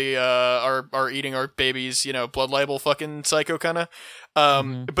secretly, are eating our babies, blood libel fucking psycho kind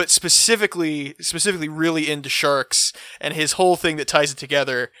of, but specifically really into sharks, and his whole thing that ties it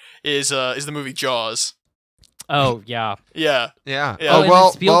together is the movie Jaws. Oh yeah. Yeah. Yeah. Yeah. Oh, Oh and well.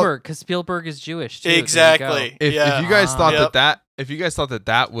 then Spielberg, because Spielberg is Jewish too. There you go. Exactly. If Yeah. you guys thought Yep.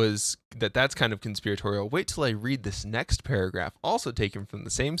 that's kind of conspiratorial, wait till I read this next paragraph, also taken from the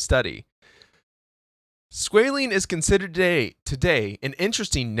same study. Squalene is considered today an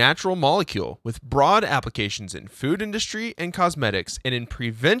interesting natural molecule with broad applications in food industry and cosmetics and in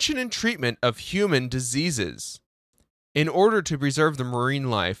prevention and treatment of human diseases. In order to preserve the marine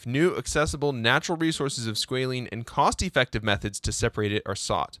life, new accessible natural resources of squalene and cost-effective methods to separate it are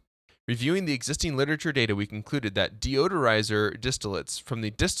sought. Reviewing the existing literature data, we concluded that deodorizer distillates from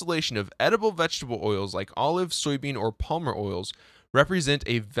the distillation of edible vegetable oils like olive, soybean, or palmer oils represent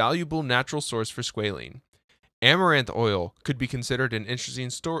a valuable natural source for squalene. Amaranth oil could be considered an interesting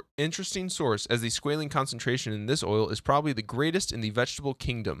source, as the squalene concentration in this oil is probably the greatest in the vegetable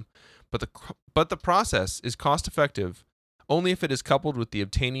kingdom, but the process is cost-effective only if it is coupled with the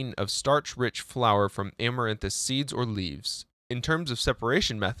obtaining of starch-rich flour from amaranthus seeds or leaves. In terms of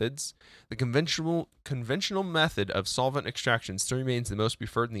separation methods, the conventional method of solvent extraction still remains the most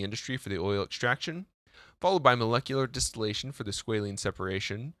preferred in the industry for the oil extraction, followed by molecular distillation for the squalene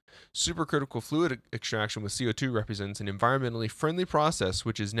separation. Supercritical fluid extraction with CO2 represents an environmentally friendly process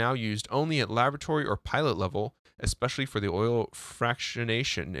which is now used only at laboratory or pilot level, especially for the oil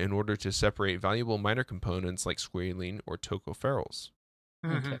fractionation in order to separate valuable minor components like squalene or tocopherols.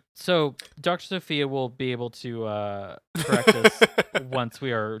 Okay. So Dr. Sophia will be able to correct us once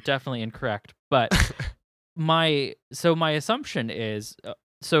we are definitely incorrect. But my assumption is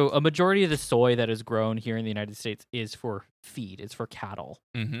so a majority of the soy that is grown here in the United States is for feed. It's for cattle.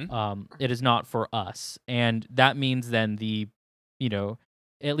 Mm-hmm. It is not for us, and that means then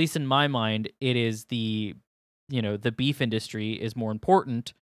at least in my mind, it is the beef industry is more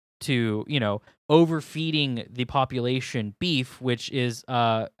important to overfeeding the population beef, which is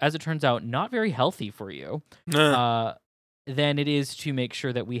as it turns out not very healthy for you, than it is to make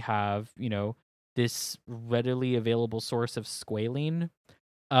sure that we have this readily available source of squalene.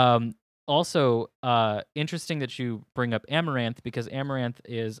 Also, interesting that you bring up amaranth, because amaranth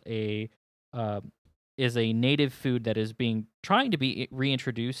is a native food that is trying to be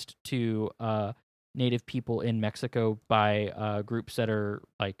reintroduced to native people in Mexico by groups that are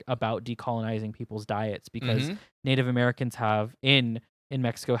like about decolonizing people's diets, because Mm-hmm. Native Americans have in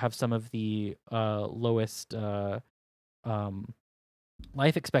Mexico have some of the lowest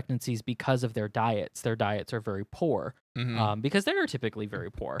life expectancies because of their diets. Their diets are very poor, Mm-hmm. because they are typically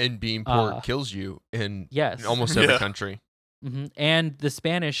very poor. And being poor kills you in Yes. almost every Yeah. country. And the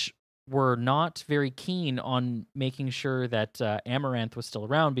Spanish were not very keen on making sure that amaranth was still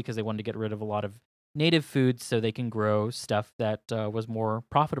around, because they wanted to get rid of a lot of native foods so they can grow stuff that was more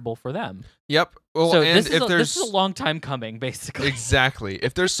profitable for them. Yep. Well, So and this if is a long time coming, basically. exactly,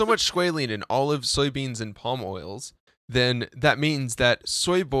 if there's so much squalene in olives, soybeans, and palm oils, then that means that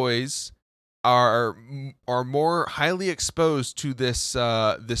soy boys are more highly exposed to this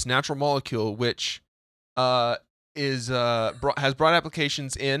this natural molecule, which has broad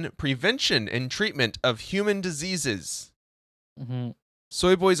applications in prevention and treatment of human diseases. Mm-hmm.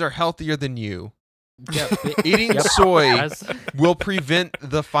 Soy boys are healthier than you. Yep. Eating Yep. soy As- will prevent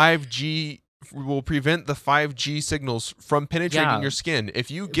the 5G signals from penetrating Yeah. your skin. If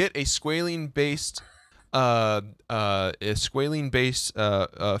you get a squalene based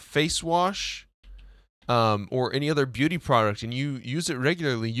face wash or any other beauty product and you use it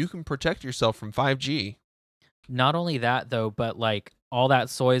regularly, you can protect yourself from 5G. Not only that though, but like all that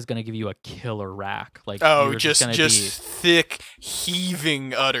soy is gonna give you a killer rack. Like Oh, you're just gonna thick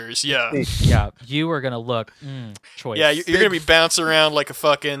heaving udders. Yeah. be, yeah, you are gonna look choice. Yeah, you're gonna be bouncing around like a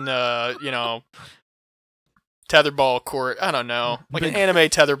fucking tetherball court. I don't know, like an anime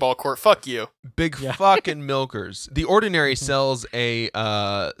tetherball court. Fuck you. Big Yeah. fucking milkers. The Ordinary sells a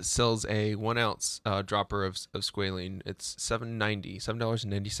 1 ounce dropper of squalene. It's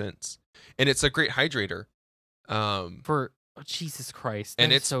 $7.90, and it's a great hydrator. For Jesus Christ,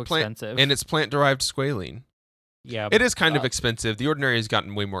 And that's it's so plant- expensive. and it's plant derived squalene. yeah, It is kind of uh, expensive. The Ordinary has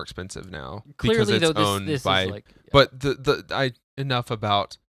gotten way more expensive now because clearly it's though owned this by. is like But enough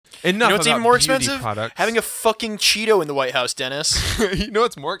about. You know what's even more beauty expensive? products. Having a fucking Cheeto in the White House, Dennis. You know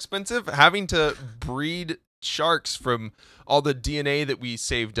what's more expensive? Having to breed sharks from all the DNA that we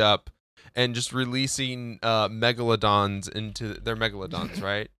saved up and just releasing megalodons into their megalodons,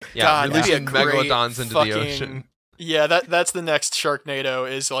 right? Yeah, God, that'd be a releasing great megalodons into fucking- the ocean. Yeah, that's the next Sharknado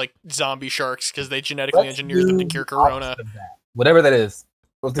is like zombie sharks because they genetically engineered them to cure corona. Whatever that is.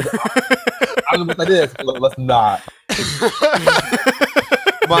 Let's do the- I don't know what that is. But let's not.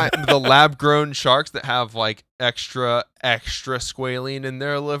 The lab grown sharks that have like extra squalene in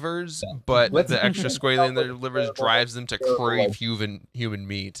their livers, but Let's- the extra squalene in their livers drives them to crave human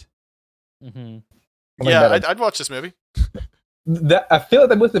meat. hmm Yeah, I'd watch this movie. I feel like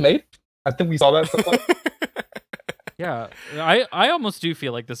that was made. I think we saw that. Somewhere. Yeah, I almost do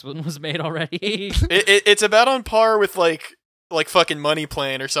feel like this one was made already. It's about on par with like fucking Money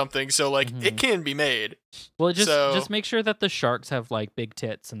Plane or something. So like Mhm. it can be made. Well, just So- make sure that the sharks have like big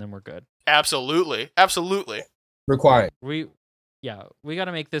tits, and then we're good. Absolutely. Required. We got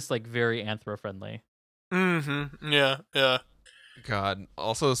to make this like very anthro friendly. Mm-hmm. Yeah. God.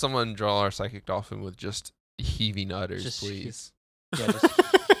 Also, someone draw our psychic dolphin with just heaving udders, Just- please.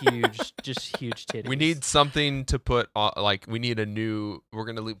 Yeah, just huge titties. We need something to put on, we need a new. We're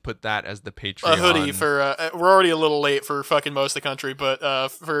gonna put that as the Patreon. A hoodie for we're already a little late for fucking most of the country, but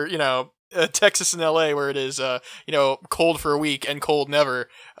for Texas and LA where it is cold for a week and cold never.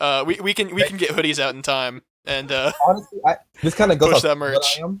 We can get hoodies out in time and Honestly, this kind of goes Push off that what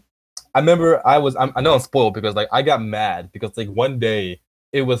merch. I remember I know I'm spoiled because like I got mad because like one day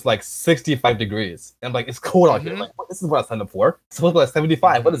it was like 65 degrees and like it's cold out here. Mhm. Like this is what I signed up for. It's supposed to be like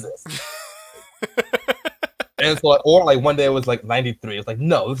 75. What is this? And so or like one day it was like 93. It's like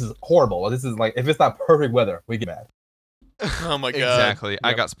no, this is horrible. This is like if it's not perfect weather, we get mad. oh my god. Exactly. I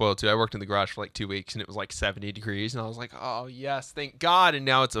Yep. got spoiled too. I worked in the garage for like 2 weeks and it was like 70 degrees and I was like, oh yes, thank God. And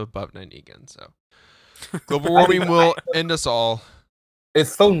now it's above 90 again. So global warming will end us all.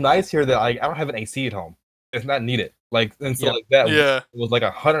 It's so nice here that like I don't have an AC at home. It's not needed. Like and so Yep. like that Yeah. it was like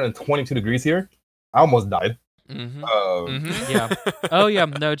 122 degrees here. I almost died. Mm-hmm. Mm-hmm. Yeah. Oh yeah.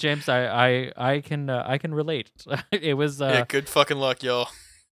 No, James, I can relate. It was Yeah, good fucking luck, y'all.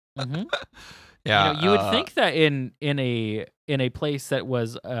 mhm. Yeah. You would think that in a place that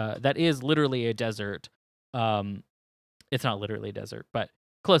was that is literally a desert, it's not literally a desert, but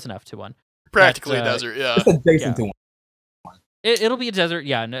close enough to one. Practically a But, desert, yeah. It's adjacent Yeah. to one. It'll be a desert,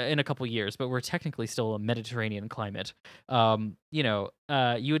 yeah, in a couple years, but we're technically still a Mediterranean climate. You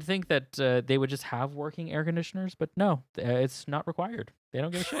would think that they would just have working air conditioners, but no, it's not required. They don't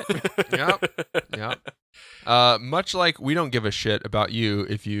give a shit. Yep. Much like we don't give a shit about you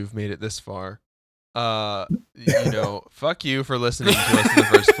if you've made it this far. Fuck you for listening to us in the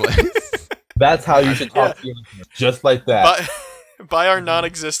first place. That's how you should talk to your listeners. Just like that. Buy our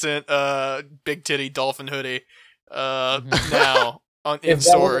non-existent big titty dolphin hoodie now in If that was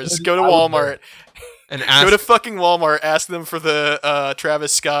stores. a Go to hoodie, I would Walmart. And Go to fucking Walmart. Ask them for the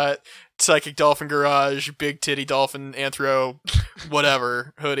Travis Scott Psychic Dolphin Garage Big Titty Dolphin Anthro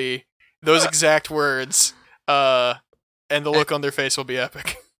whatever hoodie. Those exact words. And the look on their face will be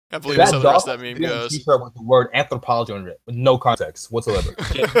epic. I believe that's how the rest of that meme goes. T-shirt with the word anthropology on it, with no context whatsoever.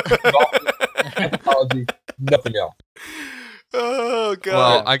 Anthropology, nothing else. Oh god.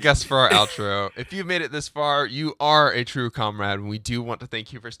 Well, I guess for our outro, if you've made it this far, you are a true comrade, and we do want to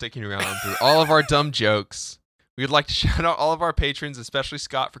thank you for sticking around through all of our dumb jokes. We'd like to shout out all of our patrons, especially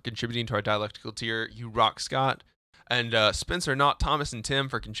Scott for contributing to our dialectical tier. You rock, Scott. And Spencer, not Thomas, and Tim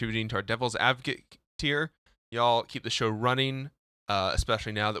for contributing to our Devil's Advocate tier. Y'all keep the show running,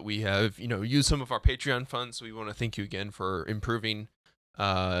 especially now that we have, used some of our Patreon funds. So we want to thank you again for improving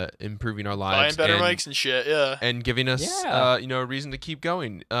our lives. Buying better mics and shit, yeah. And giving us, Yeah. a reason to keep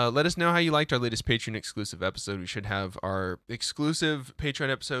going. Let us know how you liked our latest Patreon exclusive episode. We should have our exclusive Patreon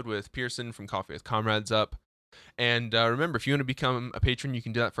episode with Pearson from Coffee with Comrades up. And remember, if you want to become a patron, you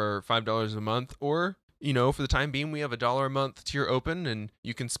can do that for $5 a month. Or, for the time being, we have $1 a month tier open, and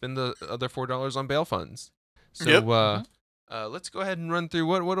you can spend the other $4 on bail funds. So Yep. let's go ahead and run through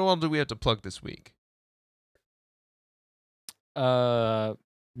what all do we have to plug this week?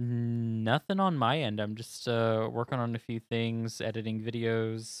 Nothing on my end. I'm just working on a few things, editing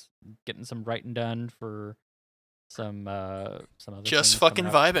videos, getting some writing done for some other Just things fucking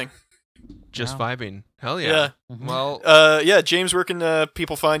coming up. vibing. Just Yeah. vibing. Hell yeah. Mhm. Well, Yeah, James, where can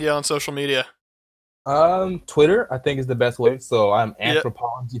people find you on social media? Twitter, I think, is the best way. So I'm Yep.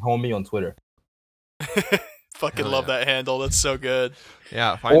 Anthropology Homie on Twitter. Fucking Hell love yeah. that handle. That's so good.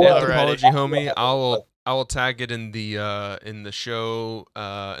 yeah. Find Or- Anthropology, Alrighty. homie. I will tag it in the show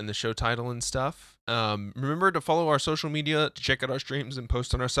title and stuff. Remember to follow our social media, to check out our streams, and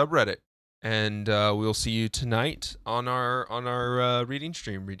post on our subreddit. And we'll see you tonight on our reading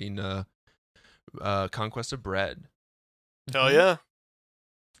stream, reading Conquest of Bread. Hell yeah.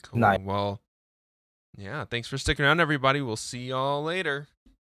 Cool. Nice. Well, yeah. Thanks for sticking around, everybody. We'll see y'all later.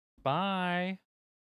 Bye.